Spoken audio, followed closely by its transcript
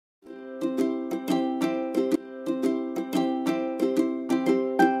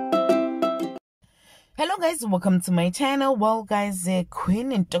Hello guys, welcome to my channel. Well guys, Queen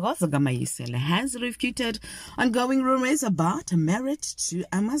Ntokozo kaMayisela has refuted ongoing rumors about a marriage to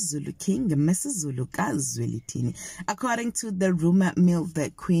Amazulu King Mrs. kaZwelithini. According to the rumor mill, the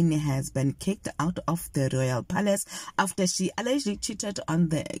Queen has been kicked out of the royal palace after she allegedly cheated on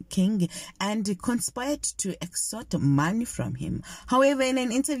the king and conspired to extort money from him. However, in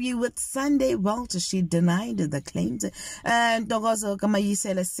an interview with Sunday World, she denied the claims. Ntokozo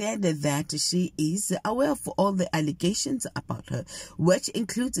kaMayisela said that she is aware of all the allegations about her, which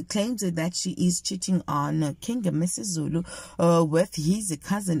includes claims that she is cheating on King Mrs. with his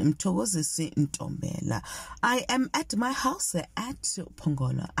cousin Ntokozo. I am at my house at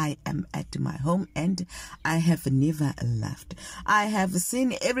Pongolo. I am at my home and I have never left. I have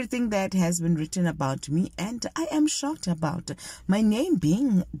seen everything that has been written about me and I am shocked about my name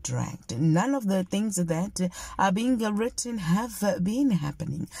being dragged. None of the things that are being written have been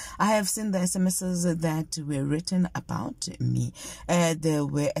happening. I have seen the SMSs that were written about me. There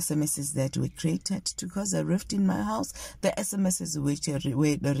were SMSs that were created to cause a rift in my house. The SMSs which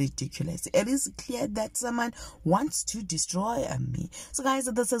were ridiculous. It is clear that someone wants to destroy me. So guys,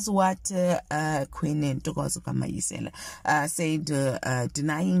 this is what Queen Ntokozo kaMayisela said,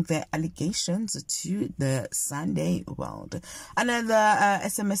 denying the allegations to the Sunday World. Another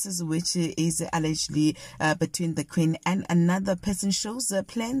SMSs which is allegedly between the Queen and another person shows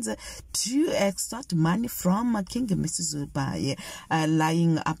plans to extort money from King Mrs. by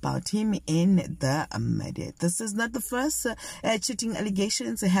lying about him in the media. This is not the first cheating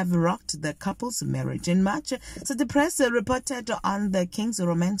allegations have rocked the couple's marriage. In March, so the press reported on the king's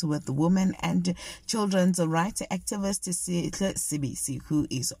romance with women and children's rights activist CBC, who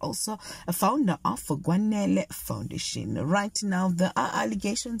is also a founder of Gwanele Foundation. Right now, there are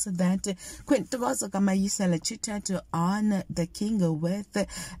allegations that Queen Ntokozo kaMayisela cheated on the king with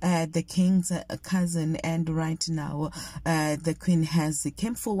the king's cousin, and right now the Queen has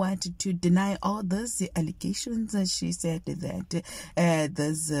come forward to deny all those allegations. She said that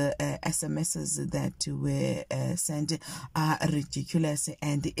those SMSs that were sent are ridiculous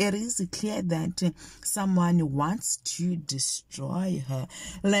and it is clear that someone wants to destroy her.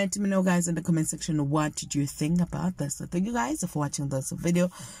 Let me know guys in the comment section, what did you think about this? So thank you guys for watching this video.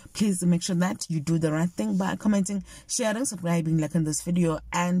 Please make sure that you do the right thing by commenting, sharing, subscribing, liking this video,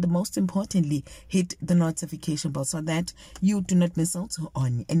 and most importantly, hit the notification bell so that you do not miss out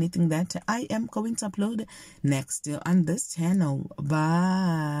on anything that I am going to upload next on this channel.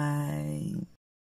 Bye.